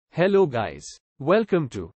Hello guys. Welcome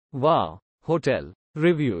to Wow Hotel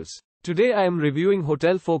Reviews. Today I am reviewing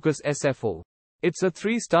Hotel Focus SFO. It's a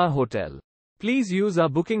 3-star hotel. Please use our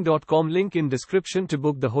booking.com link in description to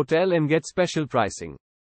book the hotel and get special pricing.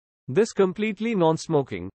 This completely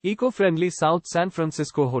non-smoking, eco-friendly South San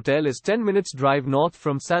Francisco hotel is 10 minutes drive north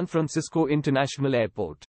from San Francisco International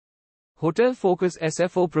Airport. Hotel Focus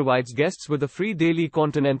SFO provides guests with a free daily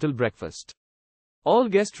continental breakfast. All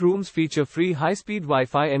guest rooms feature free high-speed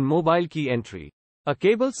Wi-Fi and mobile key entry. A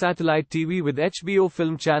cable satellite TV with HBO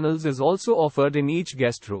film channels is also offered in each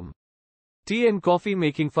guest room. Tea and coffee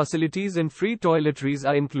making facilities and free toiletries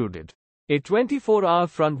are included. A 24-hour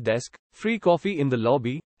front desk, free coffee in the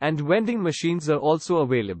lobby, and vending machines are also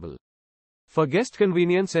available. For guest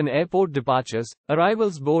convenience and airport departures,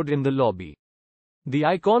 arrivals board in the lobby. The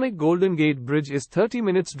iconic Golden Gate Bridge is 30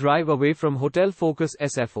 minutes drive away from Hotel Focus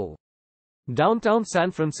SFO. Downtown San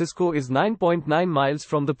Francisco is 9.9 miles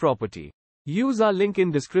from the property. Use our link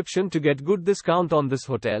in description to get good discount on this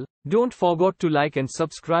hotel. Don't forget to like and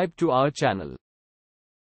subscribe to our channel.